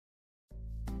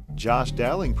Josh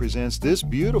Dowling presents this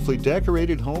beautifully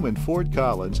decorated home in Fort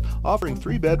Collins, offering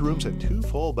 3 bedrooms and 2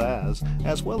 full baths,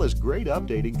 as well as great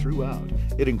updating throughout.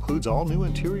 It includes all new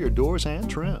interior doors and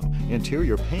trim,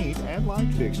 interior paint and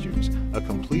light fixtures. A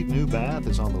complete new bath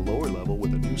is on the lower level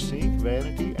with a new sink,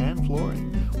 vanity, and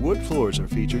flooring. Wood floors are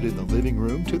featured in the living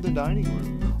room to the dining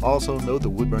room. Also note the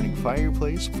wood-burning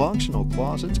fireplace, functional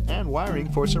closets, and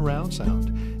wiring for surround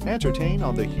sound. Entertain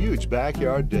on the huge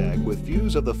backyard deck with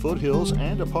views of the foothills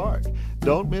and a park.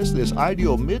 Don't miss this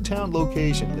ideal midtown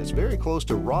location that's very close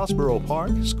to Rossborough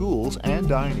Park, schools, and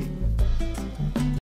dining.